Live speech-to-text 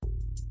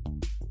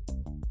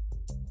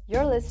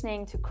You're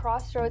listening to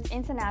Crossroads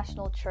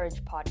International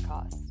Church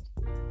podcast.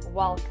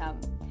 Welcome.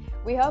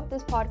 We hope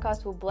this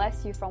podcast will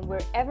bless you from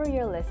wherever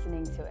you're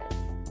listening to it.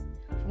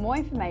 For more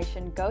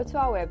information, go to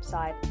our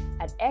website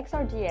at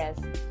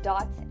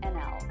xrds.nl.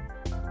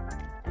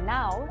 And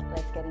now,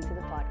 let's get into the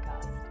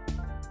podcast.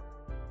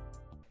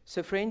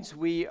 So, friends,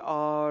 we're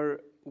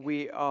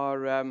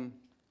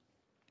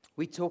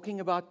talking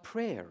about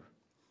prayer.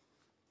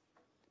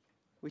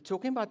 We're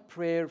talking about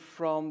prayer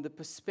from the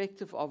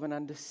perspective of an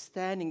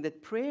understanding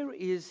that prayer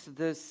is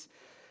this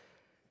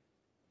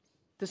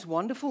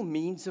wonderful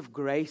means of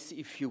grace,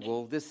 if you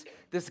will, this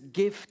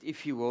gift,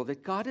 if you will,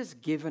 that God has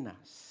given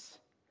us.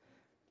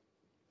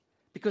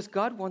 Because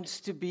God wants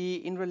to be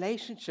in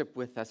relationship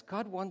with us.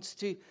 God wants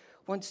to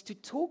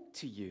talk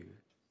to you.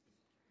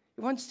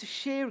 He wants to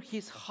share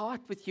His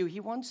heart with you. He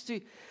wants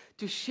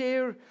to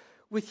share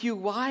with you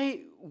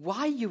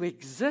why you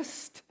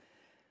exist.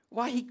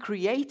 Why He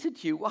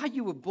created you, why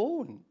you were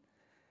born.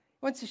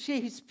 He wants to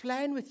share His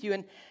plan with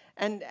you.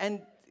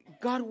 And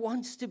God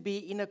wants to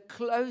be in a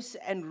close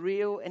and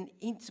real and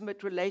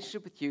intimate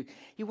relationship with you.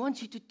 He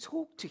wants you to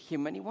talk to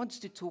Him, and He wants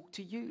to talk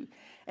to you.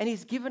 And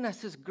He's given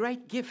us this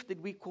great gift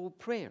that we call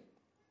prayer.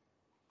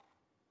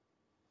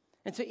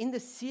 And so in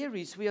this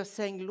series, we are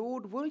saying,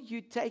 Lord, will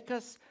you take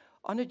us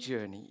on a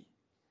journey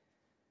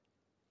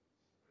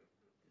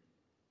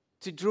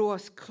to draw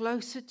us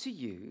closer to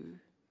you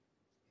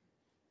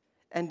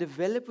and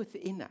develop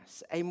within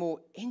us a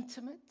more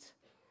intimate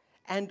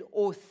and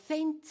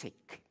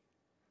authentic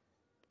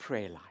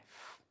prayer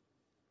life.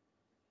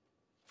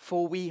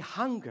 For we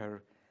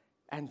hunger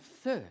and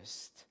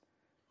thirst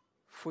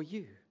for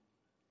you.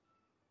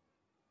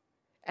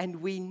 And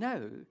we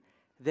know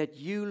that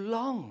you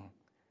long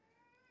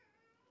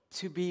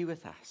to be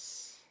with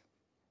us.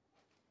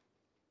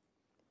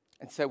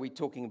 And so we're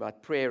talking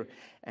about prayer.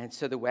 And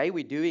so the way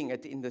we're doing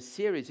it in this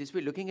series is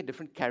we're looking at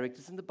different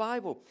characters in the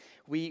Bible.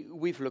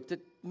 We've looked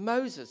at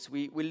Moses.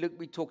 We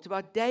talked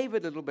about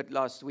David a little bit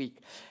last week.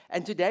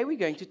 And today we're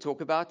going to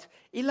talk about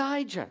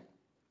Elijah.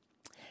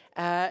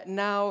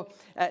 Now,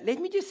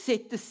 let me just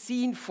set the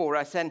scene for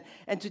us. And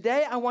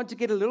today I want to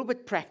get a little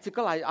bit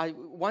practical. I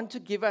want to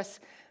give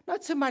us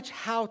not so much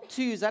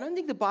how-tos. I don't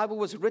think the Bible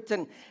was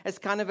written as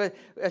kind of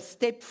a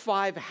step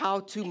 5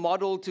 how-to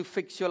model to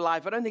fix your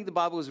life. I don't think the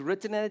Bible was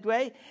written in that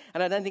way.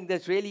 And I don't think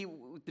that's really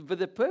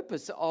the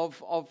purpose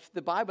of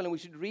the Bible. And we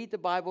should read the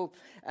Bible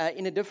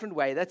in a different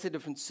way. That's a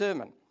different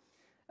sermon.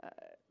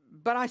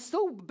 But I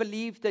still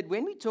believe that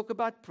when we talk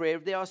about prayer,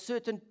 there are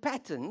certain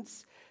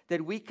patterns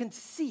that we can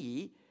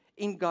see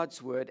in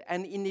God's Word.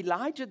 And in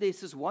Elijah,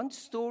 there's this one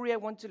story I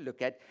want to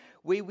look at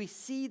where we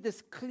see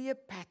this clear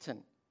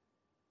pattern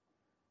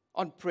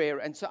on prayer.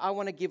 And so I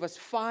want to give us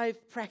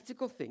 5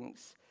 practical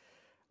things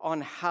on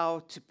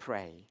how to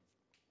pray.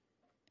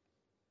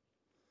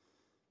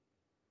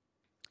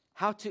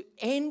 How to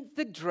end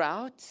the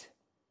drought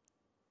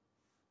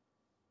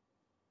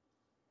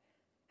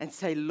and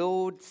say,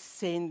 Lord,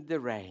 send the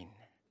rain.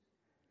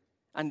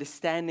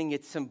 Understanding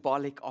it's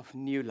symbolic of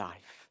new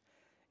life,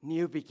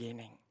 new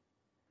beginning.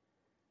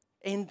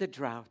 End the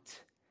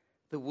drought,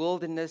 the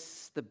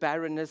wilderness, the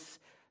barrenness,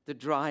 the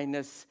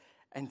dryness,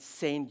 and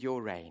send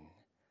your rain.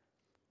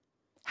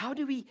 How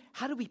do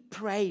we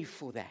pray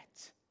for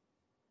that?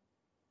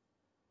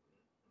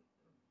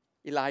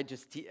 Elijah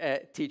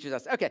teaches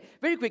us. Okay,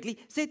 very quickly,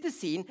 set the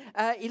scene.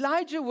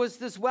 Elijah was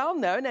this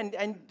well-known,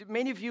 and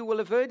many of you will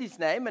have heard his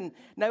name and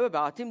know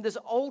about him, this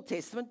Old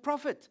Testament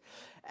prophet.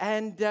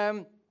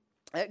 And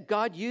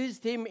God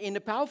used him in a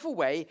powerful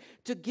way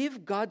to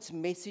give God's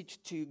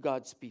message to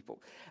God's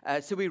people.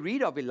 So we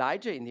read of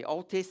Elijah in the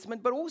Old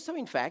Testament, but also,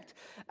 in fact,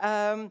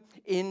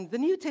 in the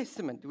New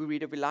Testament, we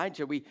read of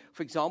Elijah. We,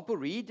 for example,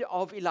 read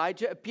of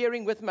Elijah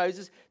appearing with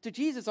Moses to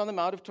Jesus on the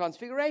Mount of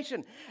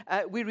Transfiguration.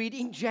 We read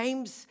in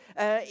James,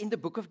 in the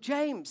book of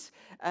James,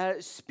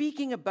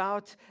 speaking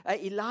about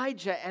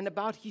Elijah and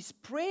about his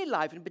prayer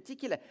life in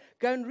particular.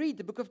 Go and read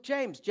the book of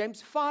James.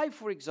 James 5,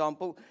 for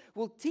example,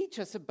 will teach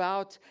us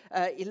about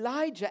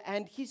Elijah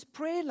and his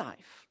prayer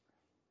life.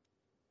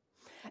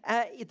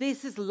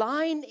 There's this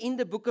line in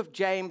the book of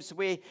James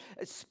where,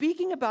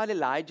 speaking about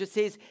Elijah,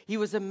 says he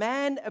was a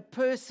man, a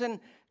person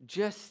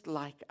just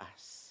like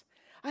us.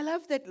 I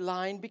love that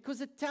line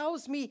because it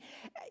tells me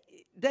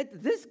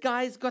that this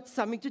guy's got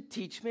something to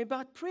teach me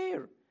about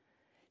prayer.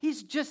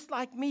 He's just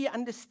like me,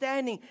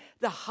 understanding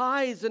the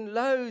highs and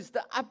lows,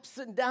 the ups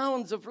and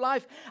downs of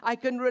life. I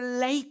can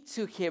relate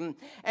to him.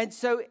 And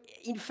so,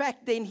 in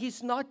fact, then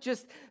he's not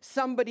just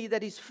somebody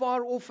that is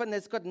far off and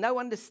has got no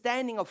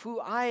understanding of who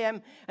I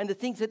am and the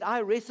things that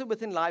I wrestle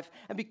with in life.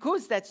 And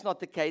because that's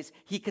not the case,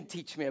 he can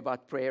teach me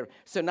about prayer.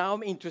 So now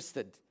I'm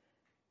interested.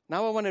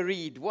 Now I want to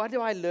read. What do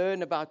I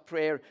learn about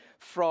prayer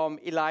from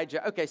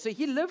Elijah? Okay, so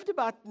he lived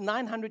about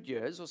 900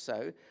 years or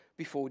so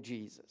before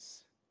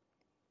Jesus.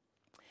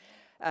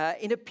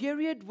 In a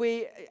period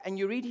where, and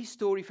you read his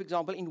story, for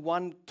example, in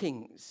 1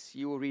 Kings,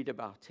 you will read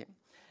about him.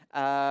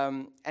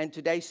 And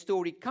today's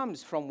story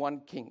comes from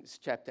 1 Kings,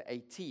 chapter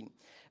 18.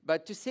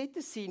 But to set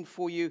the scene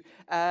for you,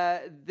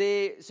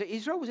 so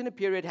Israel was in a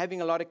period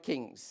having a lot of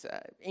kings.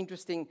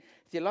 Interesting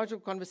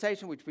theological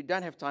conversation, which we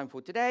don't have time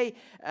for today.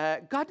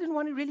 God didn't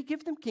want to really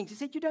give them kings. He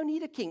said, you don't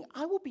need a king.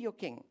 I will be your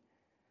king.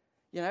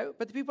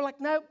 But the people are like,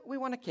 no, we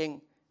want a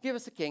king. Give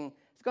us a king.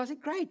 So God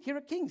said, great, here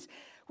are kings.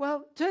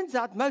 Well, turns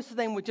out most of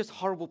them were just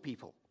horrible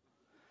people.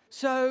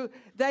 So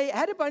they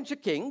had a bunch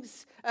of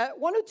kings,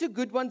 one or two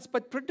good ones,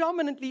 but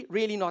predominantly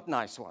really not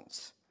nice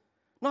ones.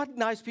 Not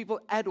nice people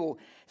at all.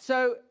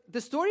 So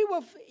the story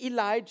of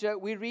Elijah,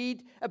 we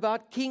read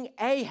about King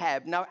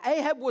Ahab. Now,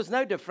 Ahab was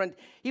no different.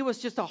 He was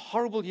just a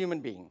horrible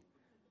human being,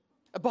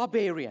 a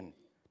barbarian,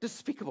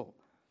 despicable.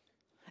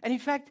 And in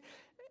fact,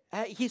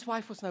 his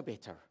wife was no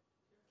better.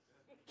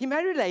 He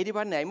married a lady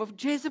by the name of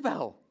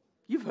Jezebel.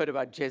 You've heard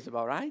about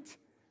Jezebel, right?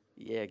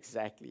 Yeah,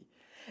 exactly.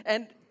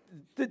 And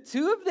the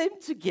two of them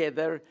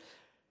together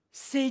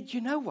said, you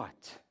know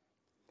what?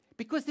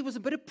 Because there was a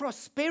bit of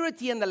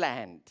prosperity in the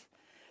land.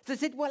 So they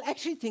said, well,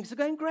 actually, things are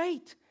going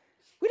great.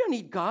 We don't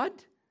need God.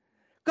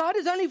 God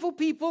is only for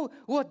people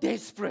who are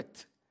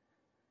desperate.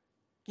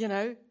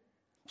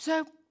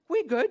 So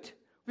we're good.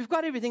 We've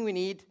got everything we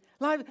need.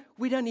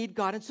 We don't need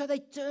God. And so they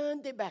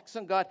turned their backs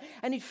on God.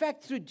 And in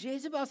fact, through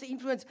Jezebel's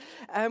influence,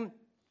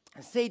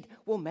 said,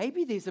 well,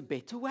 maybe there's a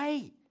better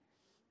way.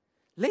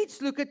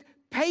 Let's look at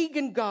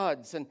pagan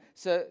gods, and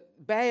so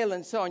Baal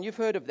and so on. You've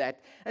heard of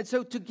that. And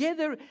so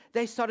together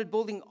they started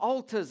building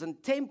altars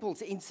and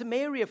temples in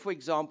Samaria, for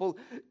example,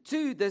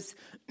 to this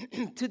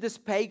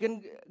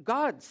pagan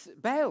gods,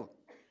 Baal.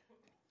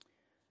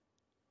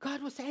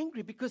 God was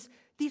angry because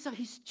these are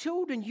his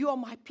children. You are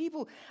my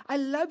people. I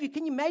love you.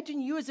 Can you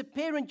imagine you as a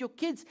parent, your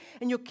kids,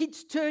 and your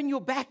kids turn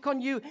your back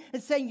on you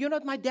and saying, you're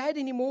not my dad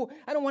anymore.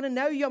 I don't want to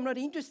know you. I'm not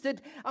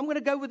interested. I'm going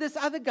to go with this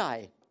other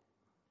guy.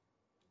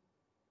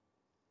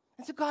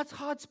 And so God's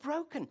heart's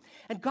broken.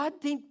 And God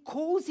then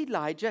calls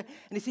Elijah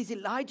and he says,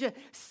 Elijah,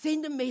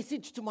 send a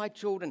message to my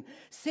children.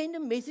 Send a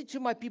message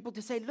to my people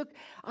to say, look,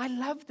 I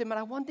love them and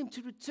I want them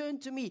to return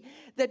to me.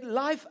 That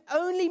life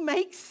only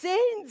makes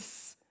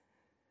sense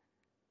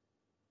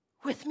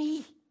with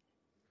me.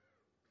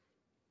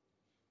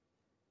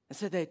 And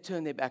so they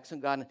turned their backs on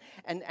God.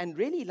 And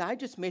really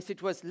Elijah's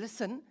message was,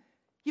 listen,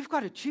 you've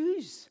got to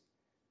choose.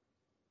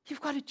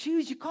 You've got to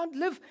choose. You can't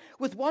live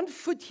with one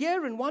foot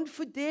here and one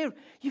foot there.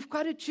 You've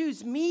got to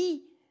choose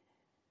me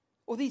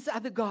or these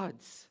other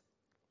gods.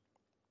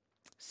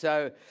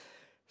 So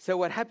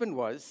what happened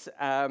was,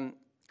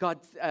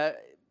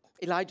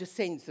 Elijah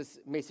sends this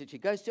message. He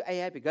goes to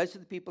Ahab. He goes to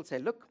the people and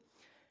says, look,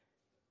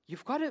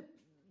 you've got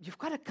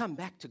to come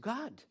back to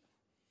God.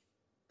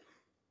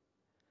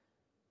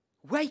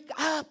 Wake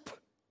up.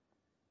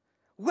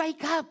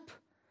 Wake up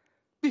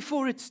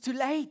before it's too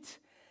late.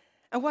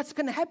 And what's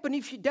going to happen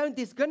if you don't?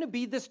 There's going to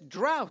be this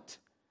drought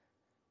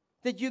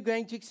that you're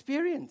going to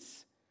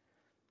experience.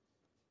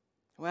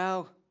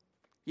 Well,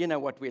 you know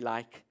what we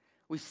like.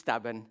 We're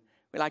stubborn.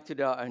 We like to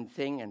do our own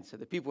thing. And so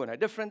the people were no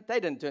different. They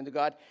didn't turn to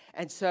God.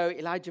 And so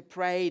Elijah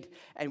prayed,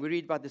 and we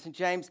read about this in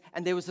James,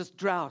 and there was this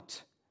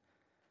drought.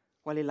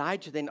 Well,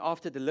 Elijah then,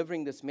 after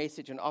delivering this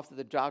message and after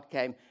the drought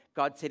came,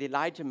 God said,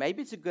 Elijah,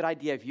 maybe it's a good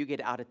idea if you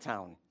get out of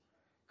town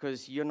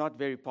because you're not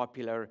very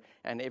popular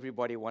and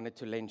everybody wanted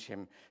to lynch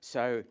him.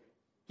 So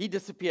he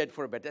disappeared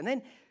for a bit. And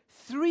then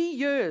 3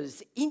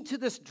 years into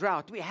this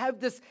drought, we have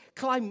this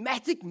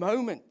climatic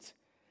moment.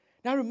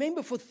 Now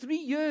remember, for 3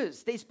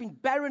 years, there's been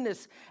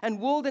barrenness and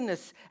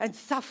wilderness and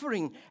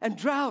suffering and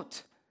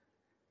drought.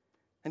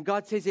 And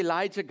God says,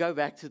 Elijah, go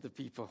back to the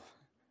people.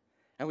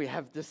 And we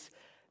have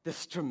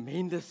this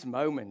tremendous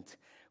moment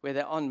where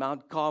they're on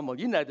Mount Carmel.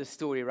 You know the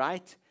story,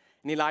 right?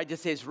 And Elijah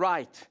says,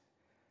 right,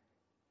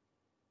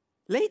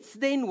 let's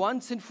then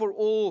once and for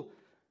all,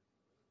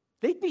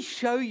 let me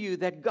show you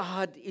that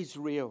God is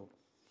real.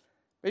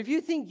 If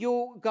you think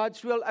your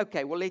God's real,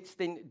 okay, well, let's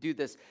then do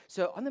this.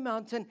 So on the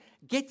mountain,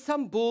 get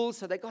some bulls.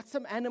 So they got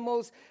some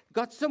animals,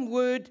 got some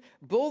wood,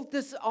 built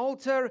this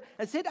altar,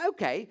 and said,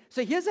 okay,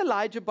 so here's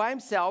Elijah by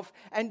himself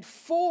and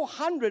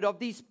 400 of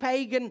these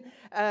pagan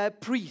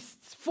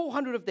priests,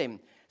 400 of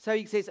them. So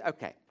he says,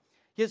 okay,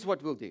 here's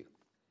what we'll do.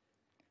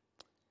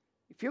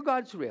 If your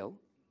God's real,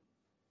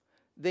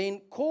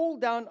 then call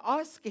down,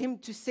 ask him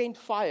to send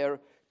fire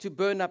to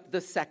burn up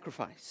this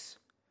sacrifice.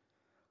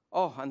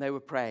 Oh, and they were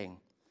praying.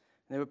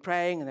 They were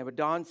praying, and they were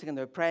dancing, and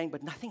they were praying,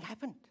 but nothing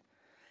happened.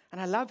 And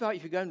I love how,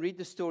 if you go and read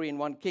the story in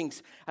 1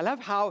 Kings, I love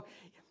how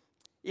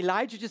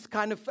Elijah just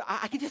kind of,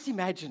 I can just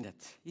imagine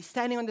it. He's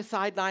standing on the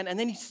sideline, and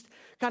then he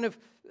kind of,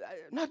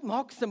 not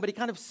mocks them, but he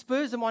kind of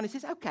spurs them on. He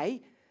says,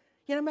 okay,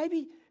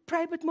 maybe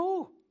pray a bit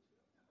more.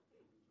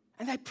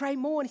 And they pray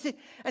more,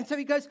 and so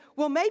he goes,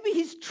 well, maybe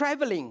he's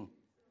traveling.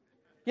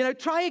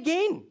 Try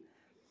again.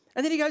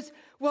 And then he goes,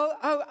 well,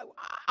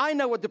 I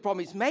know what the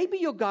problem is. Maybe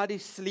your God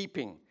is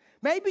sleeping.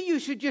 Maybe you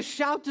should just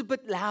shout a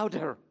bit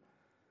louder.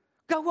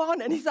 Go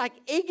on. And he's like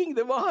egging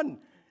them on.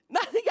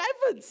 Nothing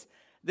happens.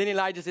 Then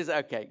Elijah says,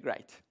 okay,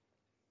 great.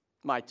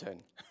 My turn.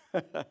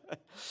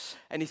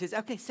 And he says,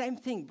 okay, same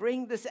thing.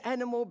 Bring this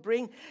animal,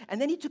 And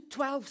then he took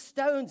 12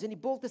 stones and he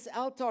built this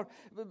altar,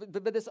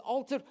 this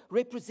altar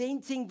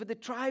representing the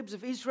tribes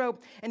of Israel.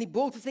 And he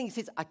built this thing. He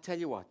says, I tell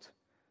you what,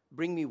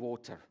 bring me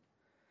water.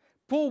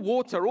 Pour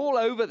water all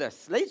over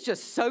this. Let's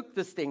just soak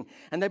this thing.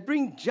 And they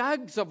bring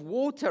jugs of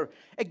water.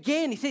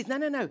 Again, he says,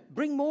 no,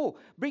 bring more.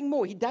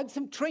 He dug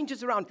some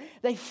trenches around.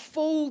 They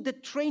filled the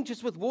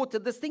trenches with water.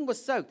 This thing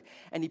was soaked.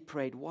 And he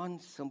prayed one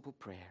simple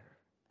prayer.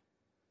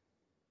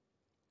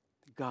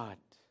 God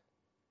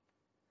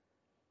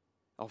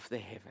of the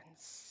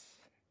heavens,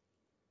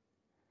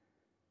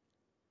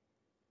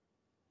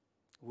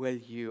 will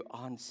you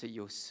answer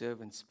your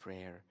servant's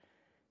prayer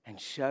and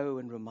show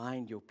and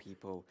remind your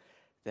people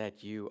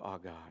that you are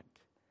God?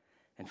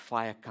 And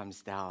fire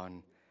comes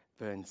down,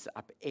 burns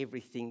up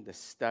everything, the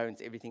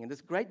stones, everything. And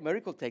this great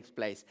miracle takes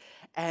place.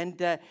 And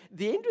the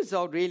end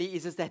result really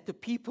is that the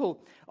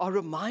people are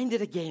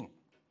reminded again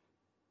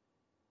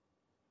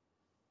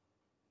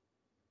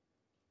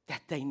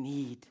that they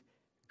need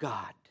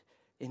God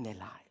in their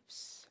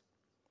lives.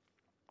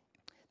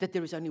 That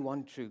there is only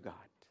one true God.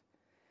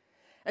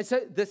 And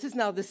so this is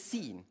now the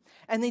scene.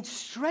 And then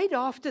straight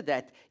after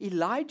that,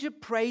 Elijah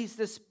prays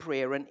this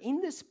prayer. And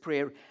in this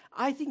prayer,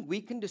 I think we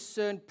can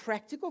discern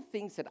practical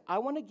things that I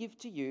want to give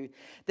to you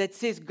that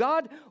says,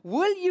 God,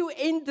 will you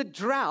end the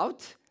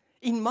drought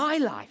in my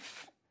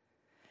life?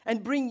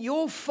 And bring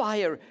your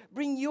fire,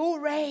 bring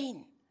your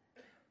rain.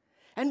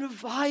 And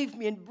revive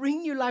me and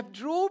bring new life.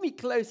 Draw me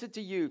closer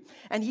to you.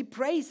 And he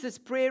prays this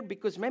prayer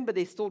because, remember,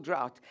 there's still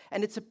drought.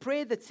 And it's a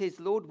prayer that says,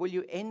 Lord, will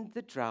you end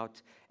the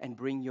drought and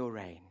bring your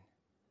rain?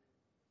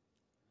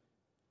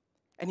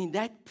 And in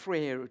that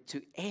prayer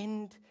to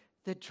end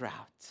the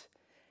drought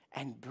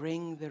and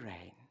bring the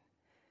rain,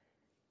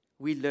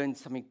 we learn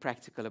something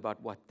practical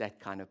about what that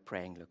kind of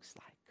praying looks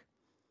like.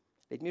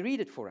 Let me read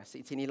it for us.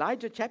 It's in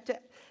Elijah chapter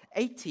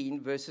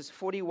 18, verses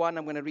 41.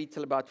 I'm going to read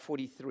till about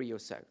 43 or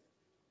so.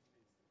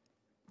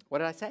 What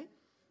did I say?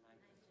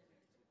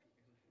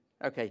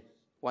 Okay,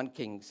 1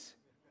 Kings.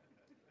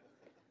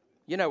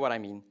 You know what I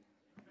mean.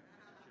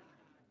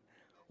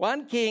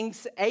 1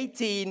 Kings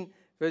 18,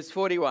 verse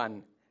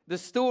 41. The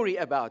story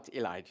about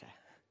Elijah.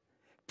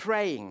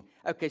 Praying.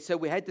 Okay, so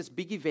we had this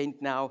big event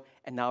now,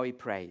 and now he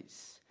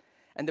prays.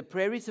 And the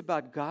prayer is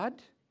about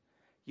God.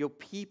 Your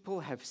people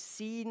have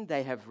seen,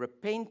 they have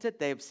repented,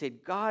 they have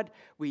said, God,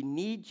 we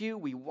need you,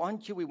 we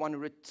want to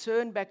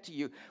return back to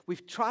you.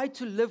 We've tried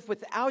to live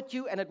without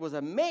you, and it was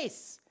a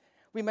mess.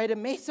 We made a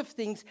mess of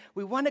things.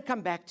 We want to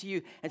come back to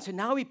you. And so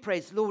now he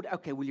prays, Lord,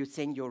 okay, will you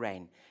send your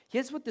rain?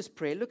 Here's what this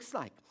prayer looks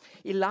like.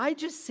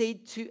 Elijah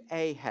said to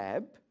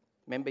Ahab,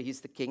 remember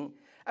he's the king,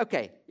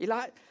 okay,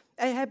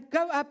 Ahab,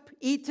 go up,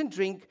 eat and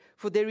drink,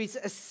 for there is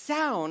a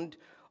sound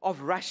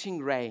of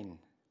rushing rain.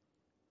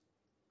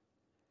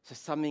 So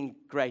something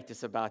great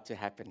is about to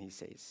happen, he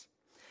says.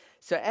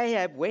 So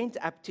Ahab went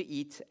up to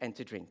eat and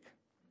to drink.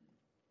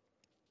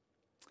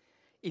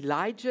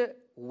 Elijah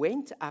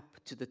went up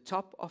to the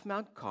top of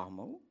Mount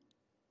Carmel.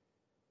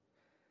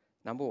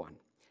 Number 1.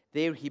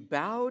 There he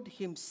bowed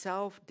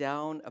himself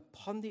down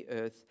upon the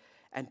earth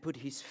and put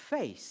his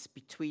face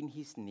between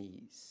his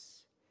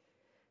knees.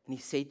 And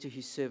he said to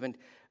his servant,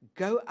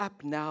 go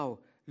up now,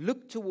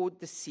 look toward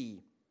the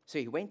sea. So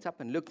he went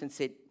up and looked and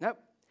said, no,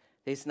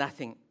 there's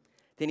nothing.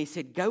 Then he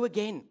said, go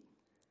again,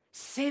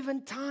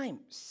 7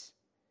 times.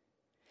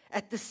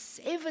 At the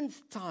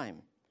 7th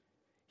time,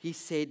 he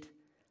said,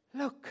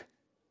 look,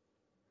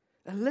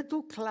 a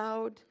little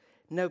cloud,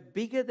 no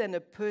bigger than a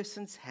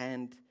person's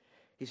hand,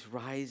 is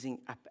rising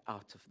up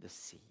out of the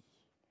sea.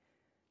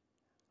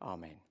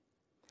 Amen.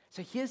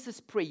 So here's this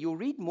prayer. You'll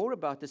read more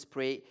about this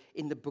prayer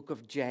in the book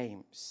of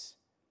James.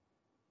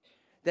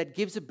 That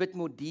gives a bit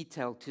more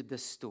detail to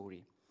this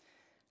story.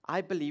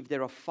 I believe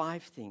there are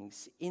 5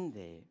 things in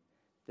there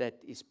that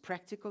is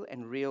practical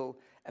and real,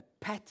 a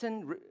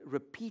pattern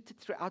repeated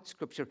throughout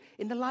Scripture.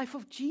 In the life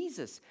of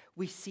Jesus,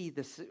 we see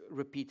this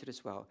repeated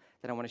as well,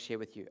 that I want to share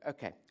with you.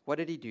 Okay, what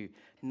did he do?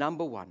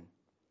 Number 1.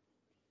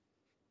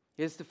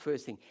 Here's the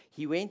first thing.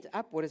 He went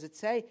up, what does it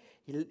say?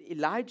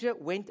 Elijah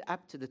went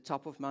up to the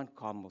top of Mount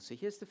Carmel. So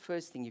here's the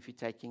first thing if you're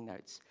taking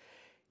notes.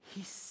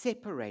 He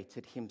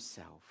separated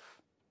himself.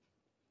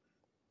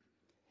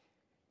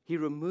 He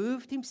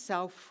removed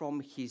himself from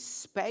his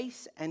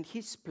space and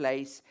his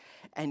place,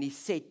 and he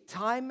set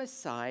time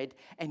aside,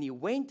 and he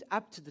went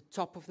up to the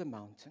top of the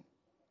mountain.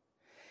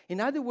 In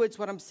other words,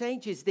 what I'm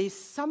saying to you is there's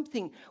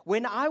something,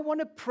 when I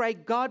want to pray,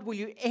 God, will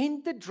you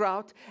end the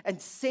drought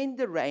and send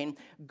the rain?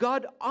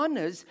 God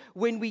honors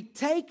when we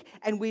take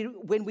and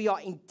when we are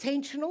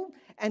intentional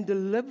and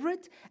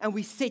deliberate, and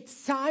we set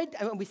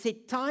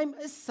time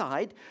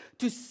aside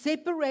to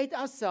separate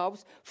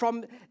ourselves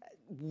from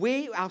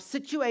where our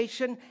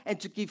situation and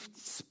to give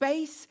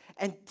space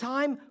and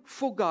time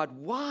for God.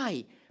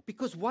 Why?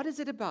 Because what is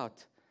it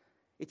about?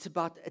 It's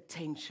about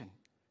attention.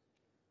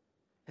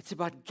 It's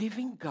about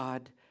giving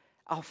God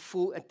our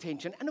full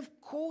attention. And of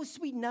course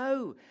we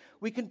know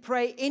we can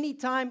pray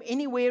anytime,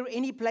 anywhere,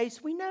 any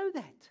place. We know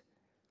that.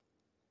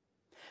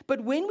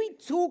 But when we're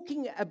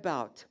talking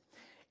about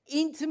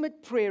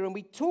intimate prayer and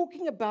we're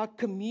talking about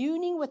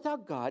communing with our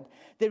God,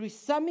 there is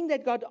something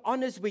that God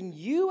honors when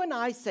you and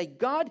I say,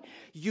 God,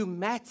 you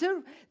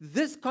matter.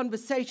 This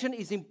conversation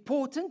is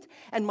important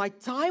and my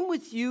time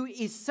with you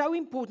is so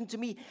important to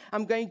me.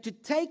 I'm going to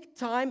take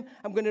time.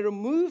 I'm going to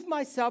remove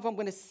myself. I'm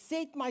going to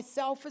set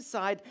myself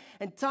aside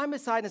and time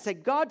aside and say,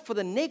 God, for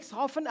the next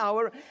half an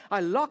hour, I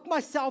lock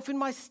myself in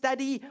my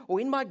study or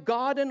in my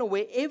garden or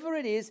wherever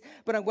it is,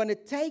 but I'm going to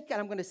take and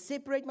I'm going to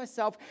separate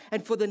myself.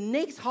 And for the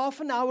next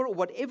half an hour or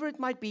whatever it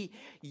might be,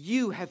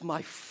 you have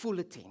my full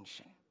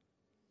attention.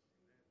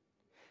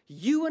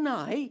 You and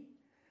I,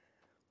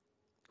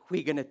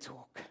 we're going to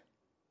talk.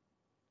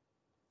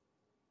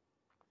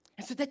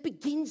 And so that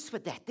begins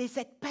with that. There's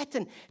that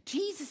pattern.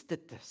 Jesus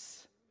did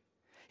this.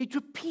 It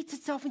repeats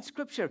itself in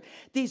Scripture.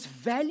 There's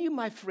value,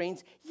 my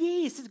friends.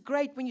 Yes, it's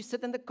great when you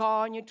sit in the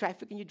car and you're in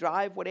traffic and you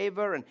drive,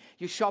 whatever, and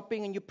you're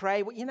shopping and you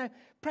pray. Well,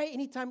 pray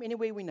anytime,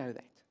 anywhere, we know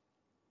that.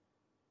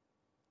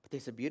 But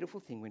there's a beautiful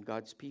thing when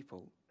God's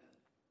people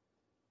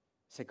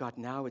say, God,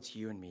 now it's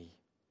you and me.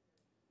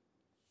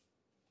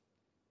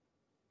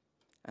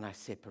 And I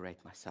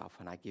separate myself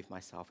and I give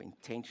myself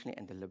intentionally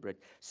and deliberate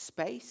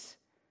space,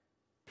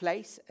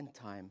 place, and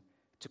time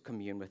to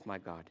commune with my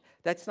God.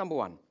 That's number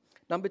one.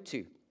 Number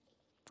two,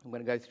 I'm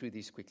going to go through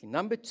these quickly.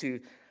 Number two,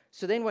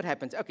 so then what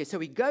happens? Okay, so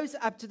he goes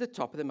up to the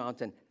top of the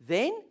mountain.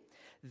 Then,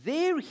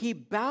 there he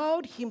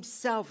bowed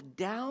himself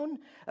down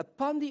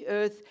upon the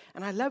earth,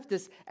 and I love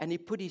this, and he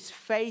put his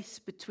face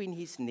between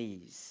his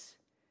knees.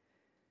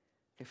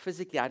 Okay,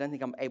 physically, I don't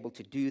think I'm able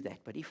to do that,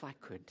 but if I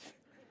could.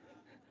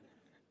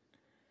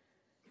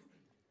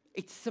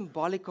 It's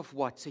symbolic of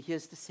what? So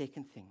here's the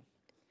second thing.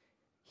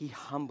 He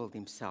humbled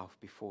himself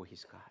before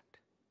his God.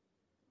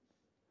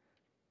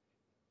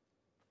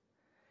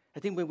 I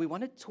think when we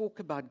want to talk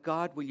about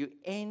God, will you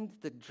end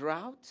the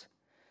drought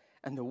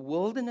and the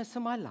wilderness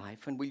of my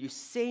life, and will you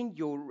send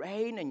your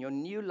rain and your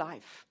new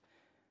life,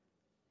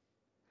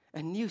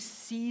 a new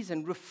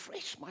season,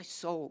 refresh my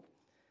soul?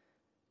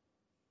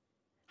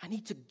 I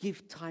need to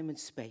give time and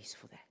space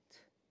for that.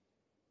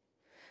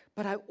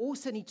 But I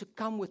also need to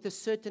come with a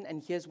certain,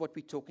 and here's what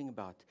we're talking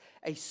about,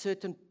 a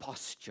certain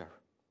posture,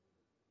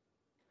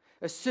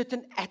 a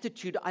certain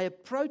attitude. I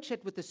approach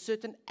it with a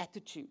certain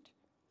attitude.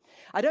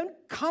 I don't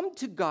come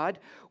to God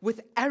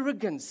with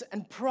arrogance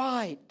and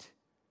pride.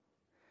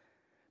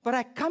 But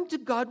I come to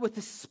God with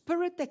a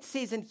spirit that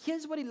says, and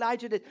here's what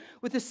Elijah did,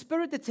 with a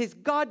spirit that says,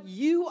 God,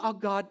 you are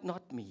God,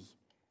 not me.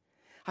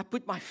 I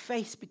put my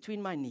face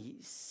between my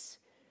knees.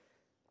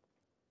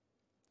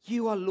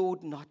 You are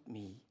Lord, not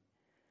me.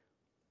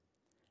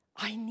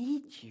 I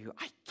need you.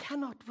 I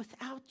cannot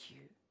without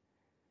you.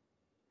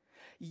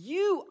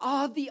 You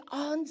are the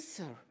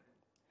answer.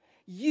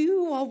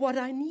 You are what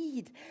I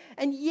need.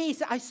 And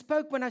yes,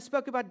 when I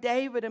spoke about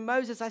David and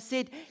Moses, I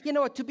said, you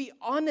know what, to be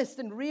honest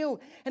and real,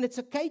 and it's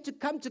okay to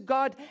come to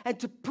God and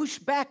to push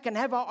back and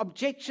have our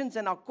objections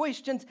and our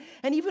questions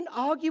and even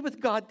argue with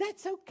God.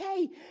 That's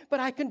okay. But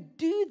I can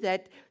do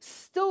that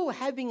still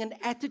having an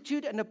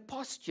attitude and a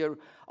posture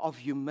of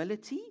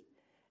humility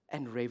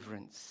and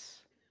reverence.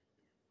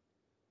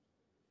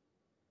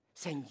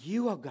 Saying,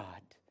 you are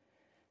God,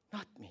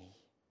 not me.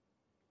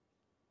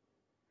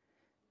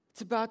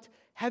 It's about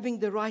having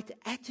the right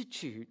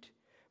attitude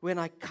when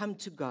I come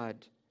to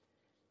God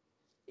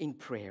in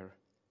prayer.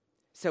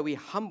 So he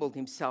humbled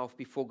himself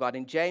before God.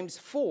 In James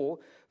 4,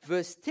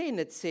 verse 10,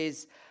 it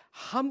says,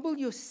 humble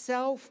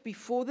yourself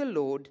before the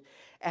Lord,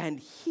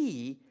 and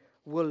he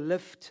will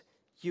lift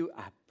you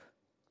up.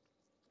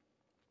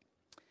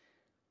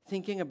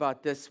 Thinking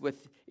about this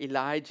with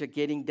Elijah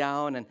getting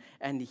down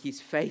and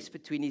his face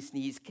between his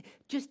knees,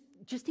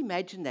 just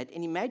imagine that.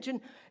 And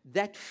imagine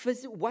that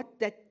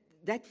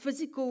that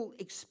physical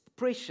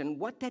expression,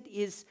 what that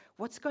is,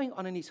 what's going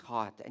on in his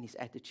heart and his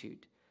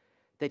attitude,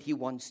 that he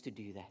wants to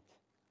do that.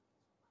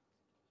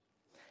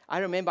 I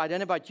remember, I don't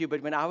know about you,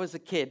 but when I was a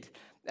kid,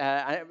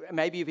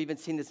 maybe you've even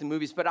seen this in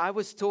movies, but I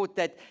was taught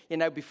that,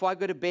 before I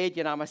go to bed,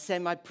 I must say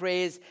my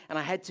prayers, and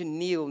I had to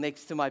kneel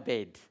next to my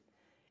bed.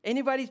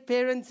 Anybody's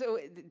parents,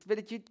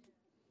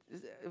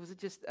 was it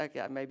just,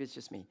 okay, maybe it's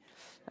just me.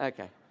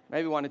 Okay,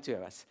 maybe one or two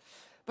of us.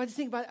 But just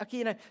think about,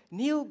 okay,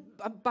 kneel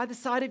by the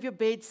side of your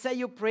bed, say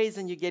your prayers,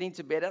 and you get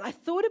into bed. And I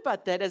thought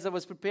about that as I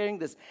was preparing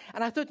this.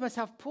 And I thought to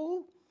myself,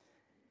 Paul,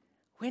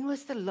 when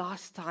was the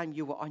last time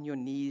you were on your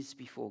knees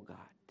before God?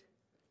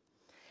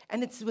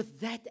 And it's with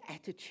that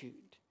attitude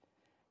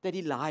that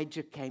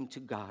Elijah came to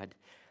God.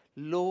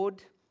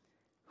 Lord,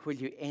 will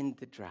you end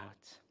the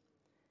drought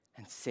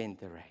and send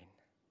the rain?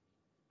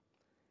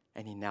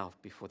 And he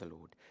knelt before the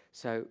Lord.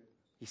 So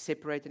he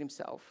separated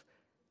himself.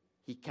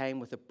 He came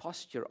with a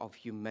posture of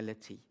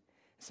humility.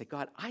 He said,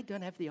 God, I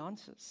don't have the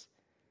answers,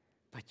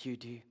 but you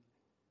do.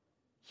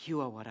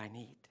 You are what I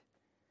need.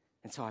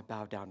 And so I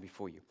bow down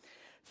before you.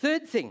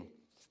 Third thing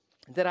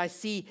that I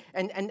see,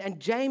 and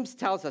James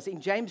tells us, in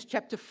James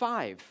chapter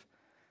 5,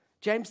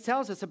 James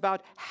tells us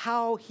about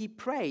how he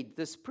prayed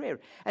this prayer.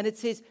 And it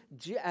says,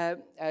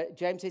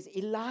 James says,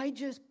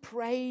 Elijah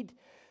prayed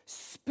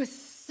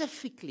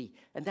specifically,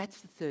 and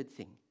that's the third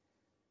thing.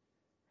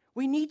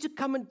 We need to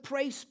come and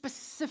pray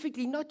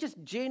specifically, not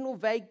just general,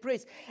 vague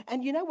prayers.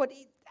 And you know what?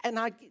 And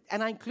I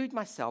include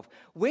myself.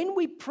 When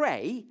we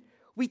pray,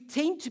 we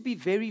tend to be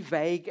very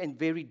vague and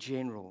very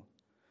general.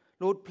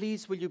 Lord,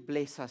 please will you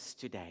bless us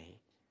today?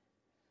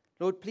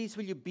 Lord, please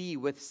will you be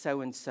with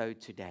so-and-so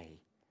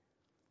today?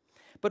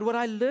 But what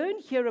I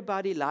learned here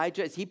about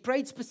Elijah is he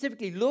prayed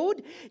specifically,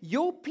 Lord,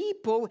 your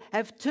people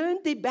have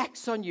turned their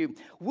backs on you.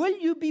 Will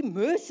you be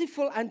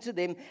merciful unto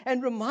them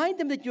and remind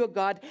them that you are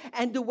God?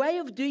 And the way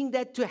of doing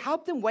that, to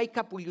help them wake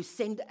up, will you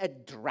send a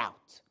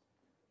drought?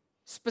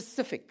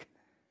 Specific.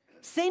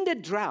 Send a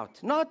drought.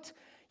 Not,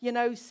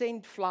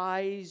 send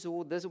flies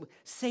or this.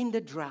 Send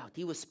a drought.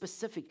 He was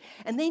specific.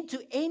 And then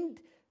to end,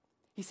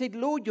 he said,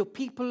 Lord, your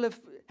people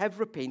have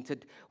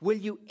repented. Will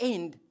you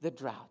end the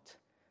drought?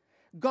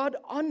 God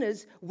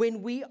honors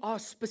when we are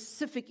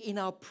specific in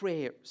our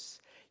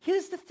prayers.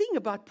 Here's the thing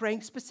about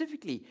praying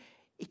specifically.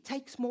 It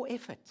takes more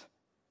effort.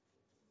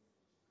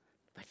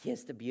 But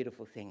here's the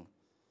beautiful thing.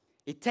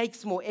 It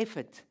takes more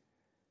effort,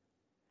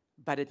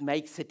 but it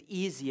makes it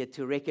easier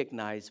to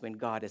recognize when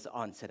God has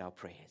answered our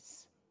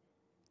prayers.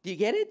 Do you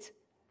get it?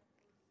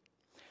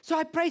 So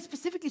I pray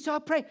specifically. So I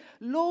pray,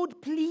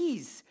 Lord,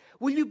 please,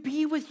 will you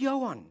be with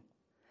Johan?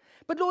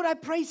 But Lord, I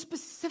pray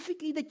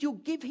specifically that you'll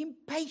give him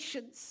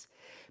patience,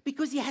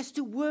 because he has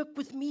to work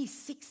with me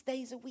 6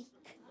 days a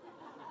week.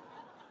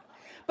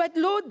 But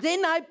Lord,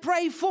 then I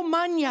pray for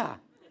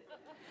Manya,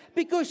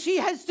 because she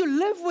has to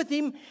live with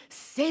him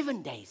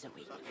 7 days a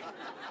week.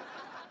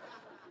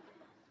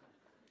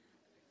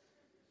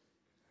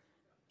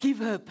 Give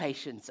her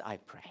patience, I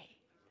pray.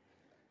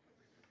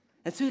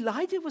 And so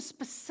Elijah was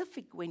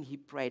specific when he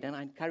prayed, and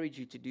I encourage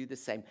you to do the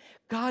same.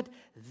 God,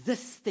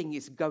 this thing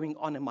is going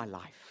on in my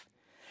life.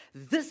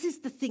 This is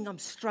the thing I'm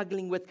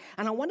struggling with,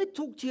 and I want to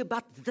talk to you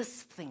about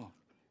this thing.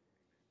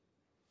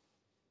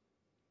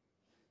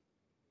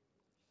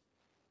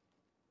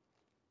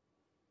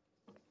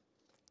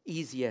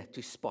 Easier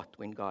to spot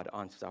when God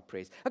answers our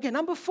prayers. Okay,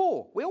 number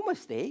 4. We're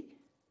almost there.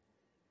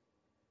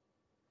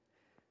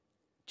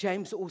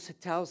 James also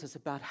tells us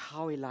about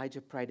how Elijah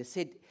prayed. It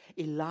said,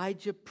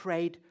 Elijah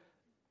prayed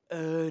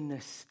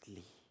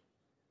earnestly.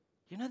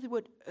 You know the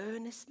word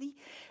earnestly?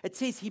 It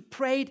says he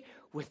prayed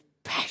with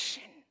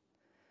passion.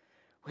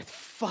 With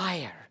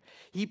fire.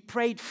 He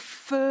prayed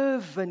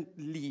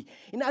fervently.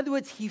 In other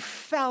words, he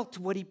felt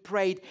what he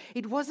prayed.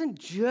 It wasn't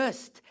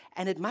just,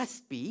 and it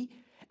must be,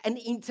 an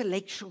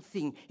intellectual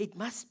thing. It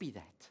must be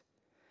that.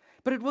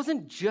 But it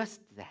wasn't just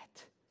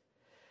that.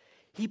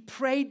 He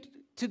prayed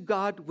to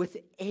God with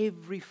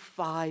every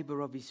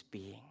fiber of his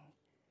being.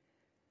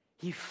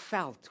 He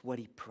felt what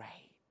he prayed.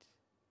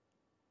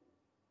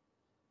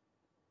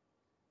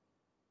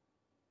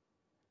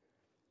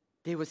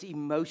 There was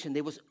emotion.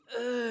 There was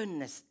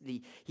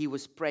earnestly. He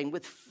was praying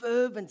with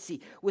fervency,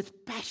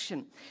 with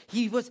passion.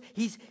 He was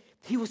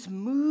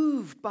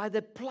moved by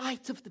the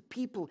plight of the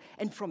people.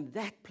 And from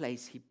that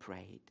place he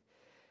prayed.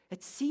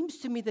 It seems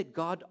to me that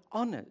God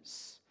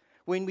honors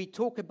when we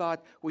talk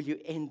about, will you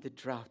end the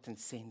drought and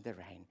send the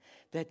rain?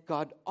 That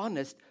God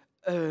honors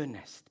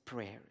earnest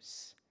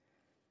prayers.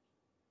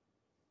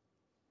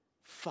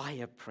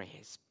 Fire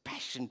prayers,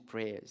 passion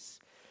prayers.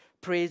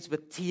 Prayers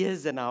with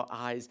tears in our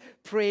eyes.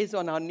 Prayers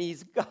on our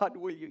knees. God,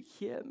 will you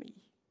hear me?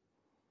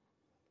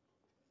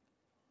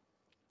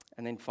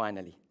 And then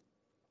finally.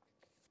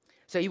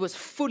 So he was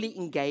fully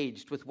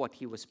engaged with what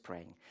he was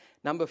praying.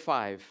 Number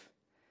 5.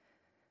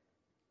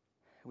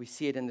 We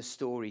see it in the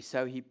story.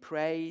 So he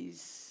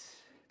prays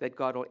that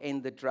God will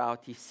end the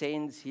drought. He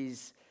sends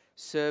his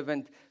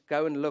servant,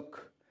 go and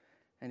look.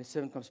 And the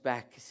servant comes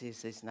back. He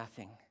says, there's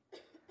nothing.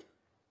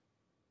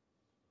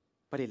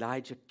 But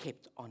Elijah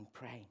kept on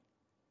praying.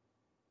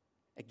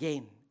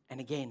 Again and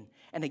again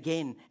and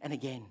again and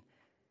again.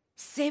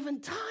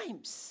 7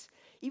 times.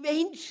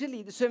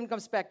 Eventually, the servant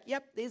comes back.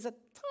 Yep, there's a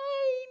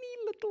tiny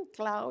little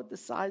cloud the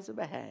size of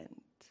a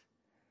hand.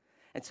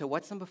 And so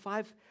what's number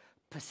 5?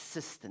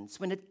 Persistence.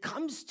 When it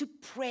comes to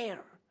prayer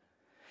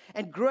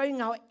and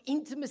growing our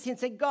intimacy and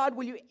saying, God,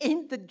 will you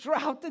end the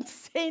drought and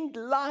send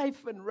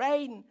life and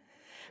rain?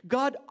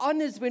 God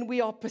honors when we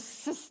are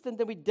persistent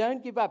and we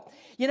don't give up.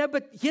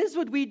 But here's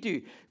what we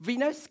do. We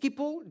know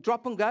Schiphol,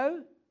 drop and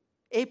go.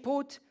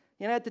 Airport,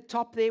 at the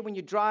top there, when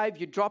you drive,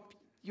 you drop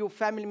your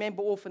family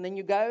member off and then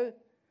you go.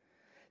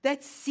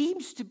 That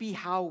seems to be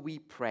how we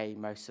pray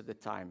most of the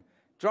time.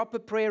 Drop a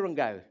prayer and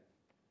go.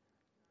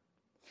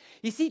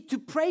 You see, to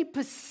pray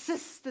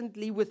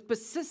persistently with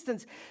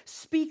persistence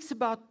speaks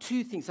about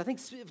 2 things. I think,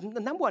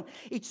 number 1,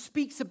 it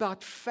speaks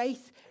about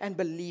faith and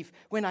belief.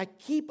 When I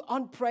keep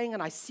on praying,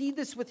 and I see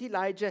this with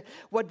Elijah,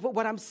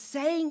 what I'm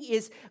saying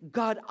is,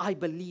 God, I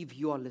believe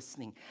you are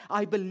listening.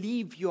 I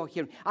believe you are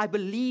hearing. I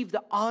believe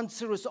the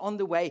answer is on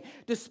the way.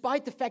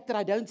 Despite the fact that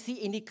I don't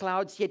see any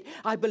clouds yet,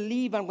 I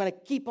believe I'm going to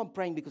keep on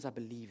praying because I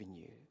believe in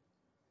you.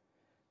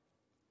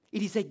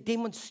 It is a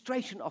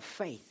demonstration of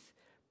faith,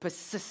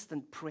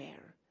 persistent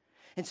prayer.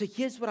 And so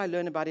here's what I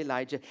learned about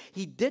Elijah.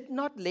 He did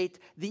not let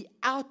the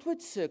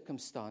outward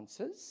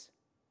circumstances,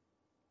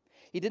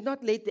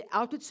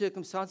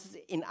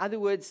 in other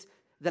words,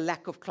 the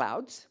lack of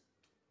clouds.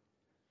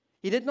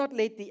 He did not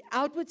let the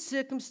outward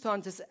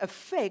circumstances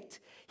affect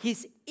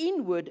his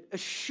inward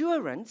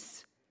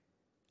assurance,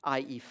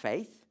 i.e.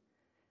 faith,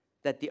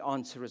 that the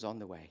answer is on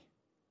the way.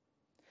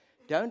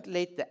 Don't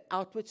let the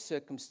outward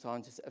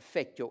circumstances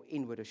affect your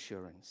inward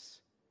assurance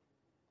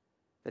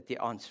that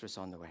the answer is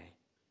on the way.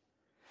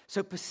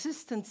 So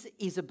persistence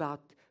is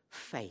about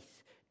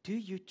faith. Do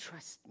you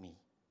trust me?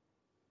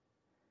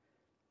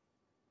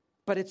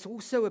 But it's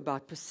also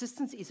about,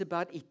 persistence is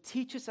about, it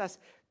teaches us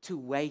to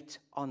wait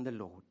on the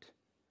Lord.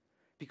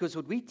 Because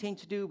what we tend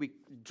to do, we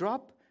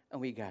drop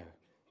and we go.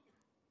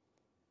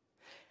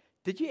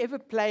 Did you ever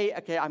play,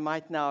 okay, I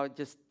might now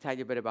just tell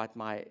you a bit about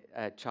my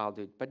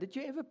childhood, but did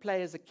you ever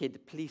play as a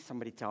kid? Please,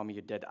 somebody tell me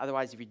you did.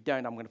 Otherwise, if you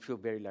don't, I'm going to feel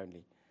very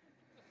lonely.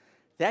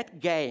 That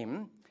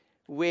game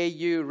where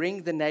you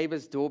ring the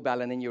neighbor's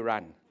doorbell and then you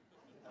run.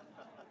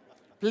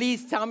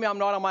 Please tell me I'm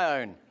not on my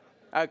own.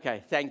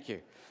 Okay, thank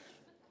you.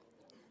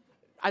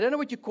 I don't know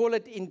what you call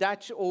it in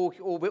Dutch or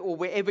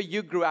wherever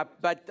you grew up,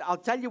 but I'll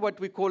tell you what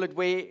we call it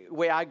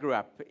where I grew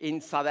up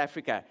in South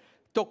Africa.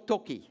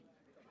 Tok-tokkie.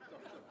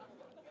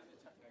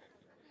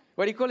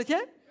 What do you call it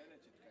here?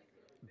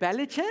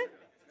 Balletje?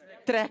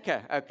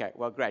 Trekker. Okay,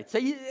 well, great. So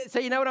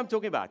you know what I'm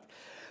talking about.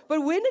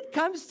 But when it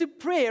comes to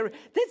prayer,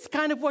 that's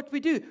kind of what we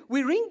do.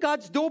 We ring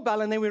God's doorbell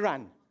and then we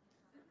run.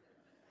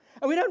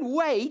 And we don't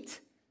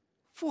wait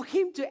for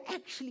him to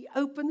actually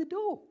open the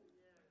door.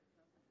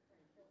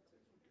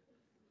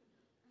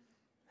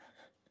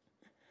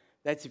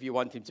 That's if you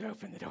want him to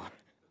open the door.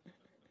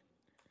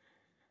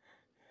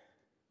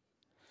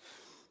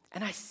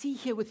 And I see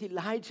here with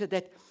Elijah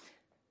that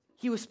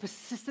he was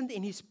persistent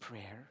in his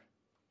prayer.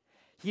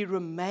 He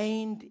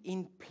remained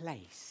in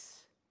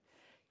place.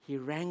 He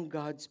rang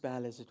God's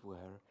bell, as it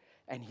were,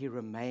 and he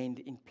remained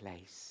in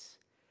place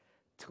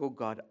till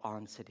God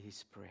answered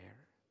his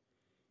prayer.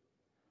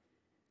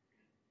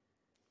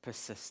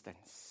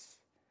 Persistence.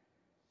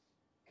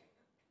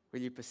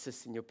 Will you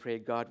persist in your prayer?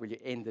 God, will you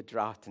end the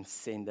drought and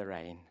send the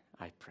rain?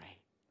 I pray.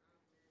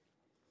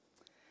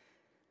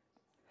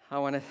 I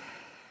want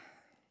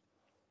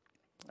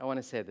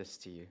to say this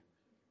to you.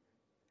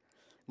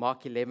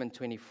 Mark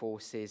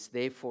 11:24 says,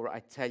 "Therefore I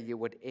tell you,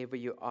 whatever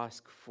you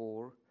ask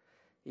for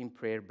in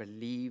prayer,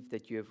 believe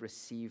that you have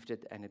received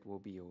it and it will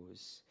be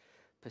yours."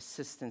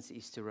 Persistence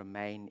is to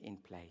remain in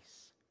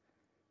place.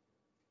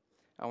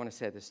 I want to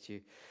say this to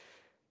you.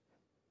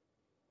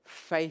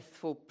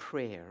 Faithful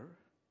prayer,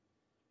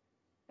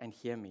 and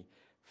hear me,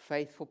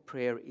 faithful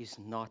prayer is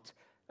not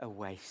a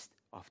waste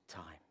of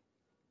time.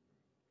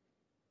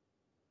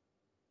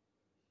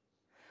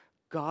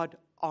 God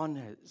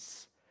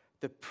honors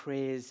the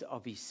prayers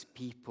of his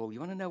people. You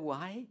want to know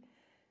why?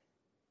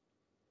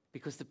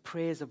 Because the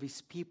prayers of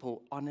his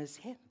people honors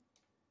him.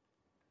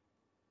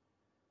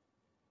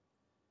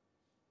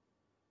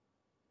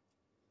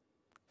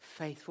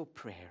 Faithful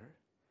prayer,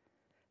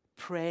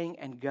 praying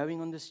and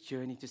going on this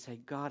journey to say,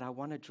 God, I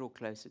want to draw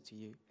closer to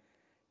you.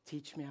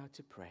 Teach me how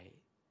to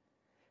pray.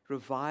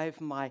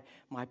 Revive my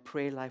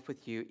prayer life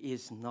with you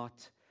is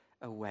not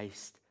a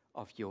waste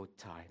of your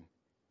time.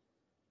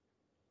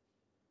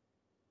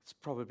 It's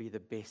probably the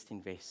best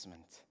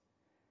investment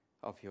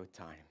of your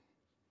time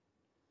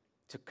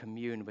to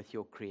commune with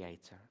your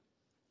Creator.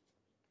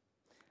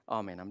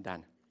 Amen. I'm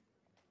done.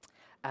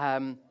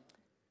 I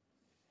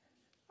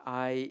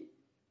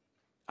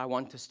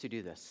want us to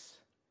do this.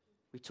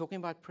 We're talking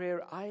about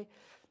prayer.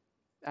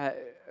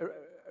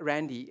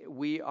 Randy,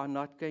 we are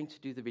not going to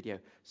do the video.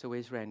 So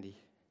where's Randy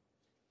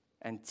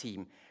and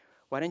team?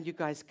 Why don't you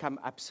guys come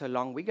up so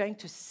long? We're going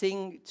to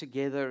sing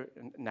together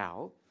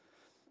now.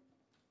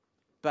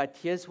 But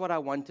here's what I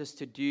want us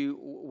to do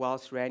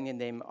whilst Randy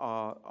and them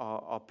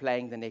are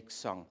playing the next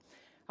song.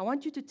 I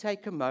want you to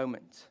take a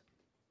moment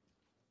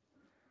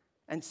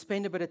and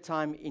spend a bit of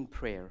time in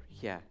prayer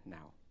here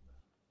now.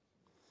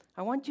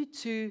 I want you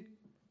to,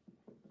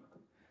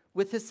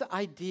 with this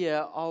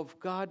idea of,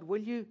 God, will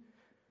you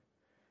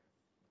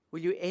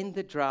end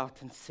the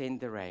drought and send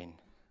the rain?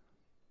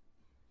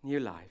 New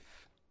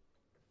life.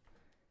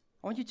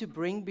 I want you to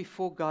bring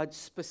before God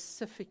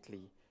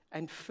specifically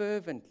and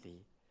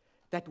fervently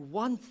that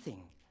one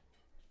thing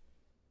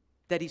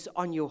that is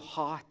on your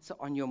heart,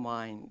 on your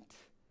mind,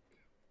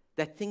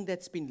 that thing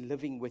that's been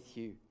living with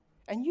you.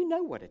 And you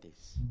know what it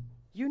is.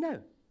 You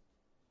know.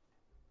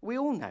 We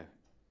all know.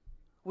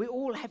 We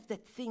all have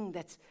that thing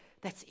that's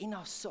in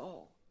our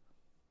soul.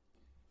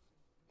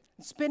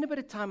 And spend a bit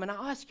of time, and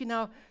I ask you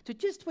now to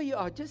just where you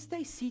are, just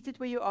stay seated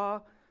where you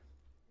are,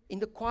 in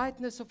the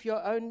quietness of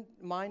your own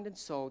mind and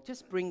soul.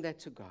 Just bring that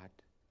to God.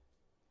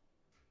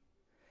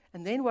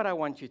 And then what I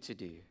want you to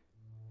do,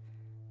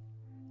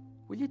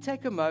 will you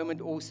take a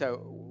moment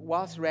also,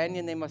 whilst Randy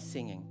and them are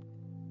singing,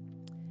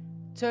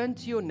 turn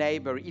to your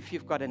neighbor, if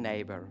you've got a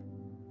neighbor,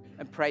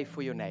 and pray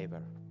for your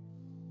neighbor.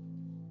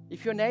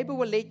 If your neighbor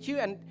will let you,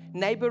 and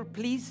neighbor,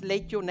 please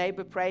let your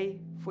neighbor pray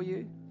for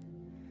you.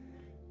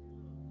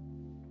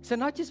 So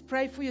not just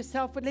pray for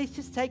yourself, but let's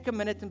just take a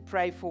minute and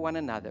pray for one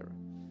another.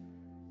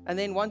 And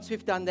then once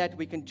we've done that,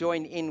 we can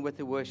join in with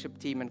the worship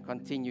team and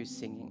continue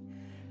singing.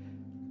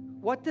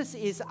 what this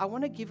is, I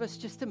want to give us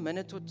just a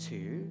minute or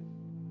two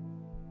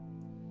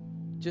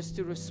just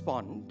to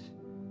respond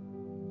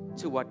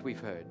to what we've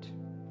heard.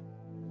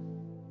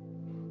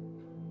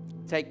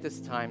 Take this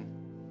time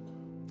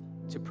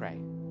to pray.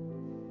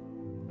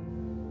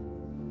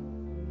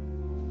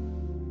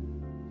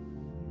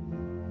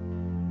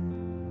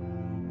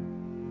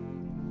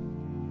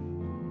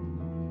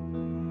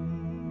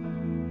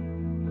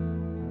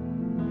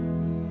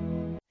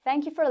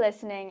 Thank you for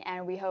listening,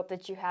 and we hope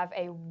that you have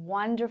a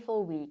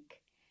wonderful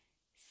week.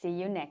 See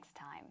you next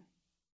time.